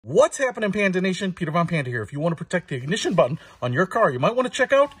What's happening, Panda Nation? Peter Von Panda here. If you want to protect the ignition button on your car, you might want to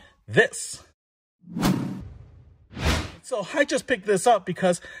check out this. So I just picked this up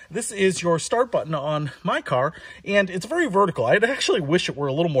because this is your start button on my car, and it's very vertical. I'd actually wish it were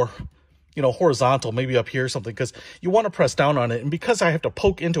a little more, horizontal, maybe up here or something, because you want to press down on it. And because I have to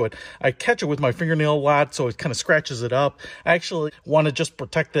poke into it, I catch it with my fingernail a lot, so it kind of scratches it up. I actually want to just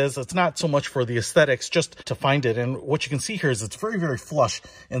protect this. It's not so much for the aesthetics, just to find it. And what you can see here is it's very, very flush.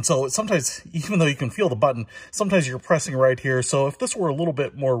 And so sometimes, even though you can feel the button, sometimes you're pressing right here. So if this were a little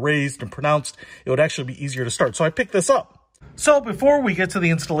bit more raised and pronounced, it would actually be easier to start. So I picked this up. So before we get to the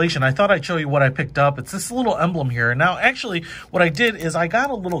installation, I thought I'd show you what I picked up. It's this little emblem here. Now, actually, what I did is I got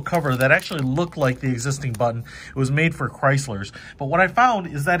a little cover that actually looked like the existing button. It was made for Chryslers. But what I found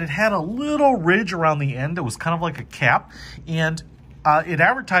is that it had a little ridge around the end. It was kind of like a cap. And it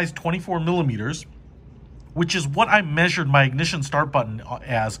advertised 24 millimeters, which is what I measured my ignition start button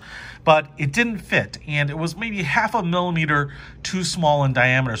as, but it didn't fit. And it was maybe half a millimeter too small in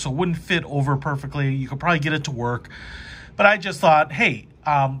diameter, so it wouldn't fit over perfectly. You could probably get it to work. But I just thought, hey,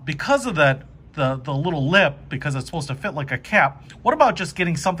 because of that, the little lip, because it's supposed to fit like a cap, what about just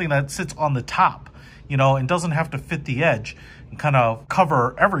getting something that sits on the top, and doesn't have to fit the edge and kind of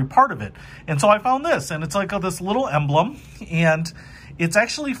cover every part of it? And so I found this, and it's like this little emblem, and it's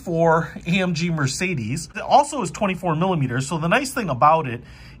actually for AMG Mercedes. It also is 24 millimeters, so the nice thing about it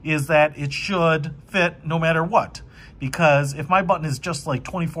is that it should fit no matter what. Because if my button is just like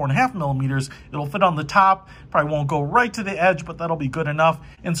 24.5 millimeters, it'll fit on the top, probably won't go right to the edge, but that'll be good enough.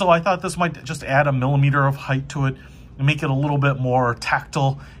 And so I thought this might just add a millimeter of height to it and make it a little bit more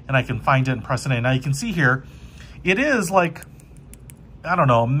tactile, and I can find it and press it in. Now you can see here, it is like, I don't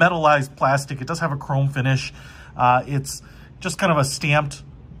know, metallized plastic. It does have a chrome finish. It's just kind of a stamped,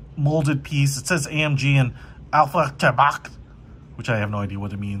 molded piece. It says AMG and Alpha Tabak, which I have no idea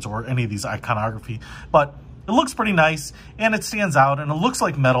what it means, or any of these iconography, but it looks pretty nice, and it stands out, and it looks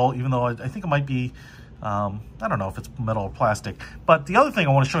like metal, even though I think it might be, I don't know if it's metal or plastic. But the other thing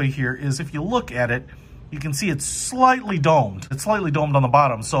I want to show you here is if you look at it, you can see it's slightly domed. It's slightly domed on the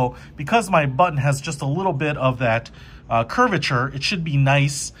bottom. So because my button has just a little bit of that curvature, it should be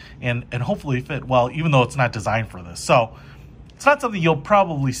nice and hopefully fit well, even though it's not designed for this. So it's not something you'll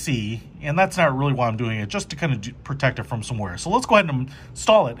probably see, and that's not really why I'm doing it, just to kind of protect it from some wear. So let's go ahead and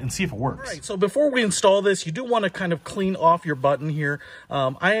install it and see if it works. All right, so before we install this, you do want to kind of clean off your button here.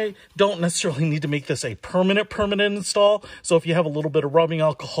 I don't necessarily need to make this a permanent install. So if you have a little bit of rubbing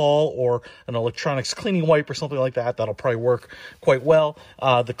alcohol or an electronics cleaning wipe or something like that, that'll probably work quite well.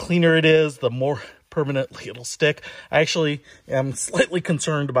 The cleaner it is, the more permanently it'll stick. I actually am slightly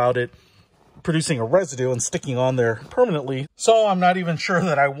concerned about it producing a residue and sticking on there permanently. So I'm not even sure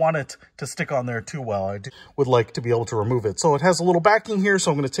that I want it to stick on there too well. I would like to be able to remove it. So it has a little backing here,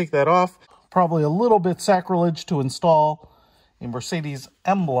 so I'm going to take that off. Probably a little bit sacrilege to install a Mercedes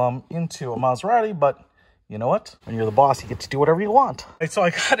emblem into a Maserati, but you know what? When you're the boss, you get to do whatever you want. Right, so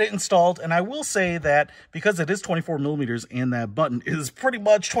I got it installed, and I will say that because it is 24 millimeters and that button is pretty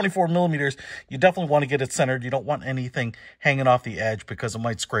much 24 millimeters, you definitely want to get it centered. You don't want anything hanging off the edge because it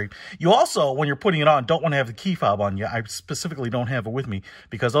might scrape. You also, when you're putting it on, don't want to have the key fob on you. I specifically don't have it with me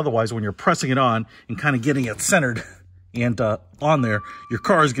because otherwise when you're pressing it on and kind of getting it centered and on there, your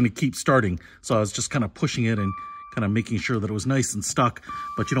car is going to keep starting. So I was just kind of pushing it and kind of making sure that it was nice and stuck,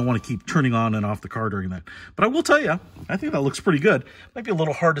 but you don't want to keep turning on and off the car during that. But I will tell you, I think that looks pretty good. Might be a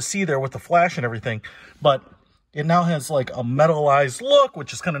little hard to see there with the flash and everything, but it now has like a metallized look,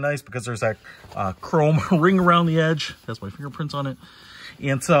 which is kind of nice because there's that chrome ring around the edge. That's my fingerprints on it.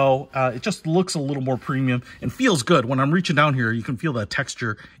 And so it just looks a little more premium and feels good. When I'm reaching down here, you can feel that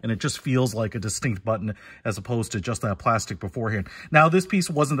texture, and it just feels like a distinct button as opposed to just that plastic beforehand. Now, this piece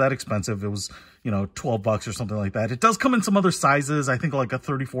wasn't that expensive. It was, 12 bucks or something like that. It does come in some other sizes. I think like a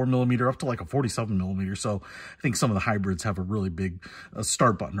 34 millimeter up to like a 47 millimeter. So I think some of the hybrids have a really big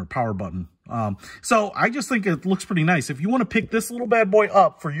start button or power button. So I just think it looks pretty nice. If you want to pick this little bad boy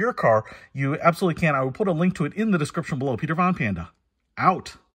up for your car, you absolutely can. I will put a link to it in the description below. Peter Von Panda,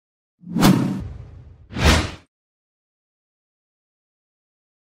 out.